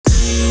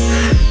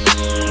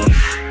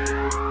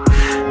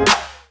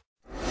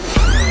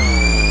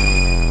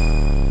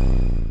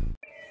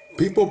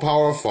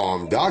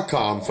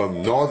peoplepowerfarm.com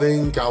from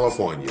Northern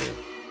California.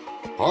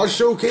 Our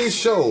showcase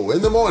show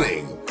in the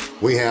morning,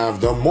 we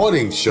have the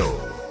morning show.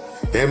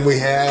 Then we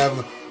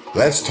have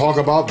Let's Talk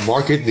About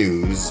Market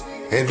News.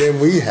 And then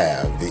we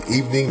have the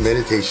evening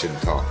meditation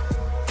talk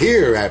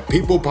here at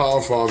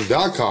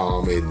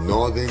peoplepowerfarm.com in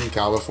Northern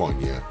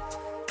California.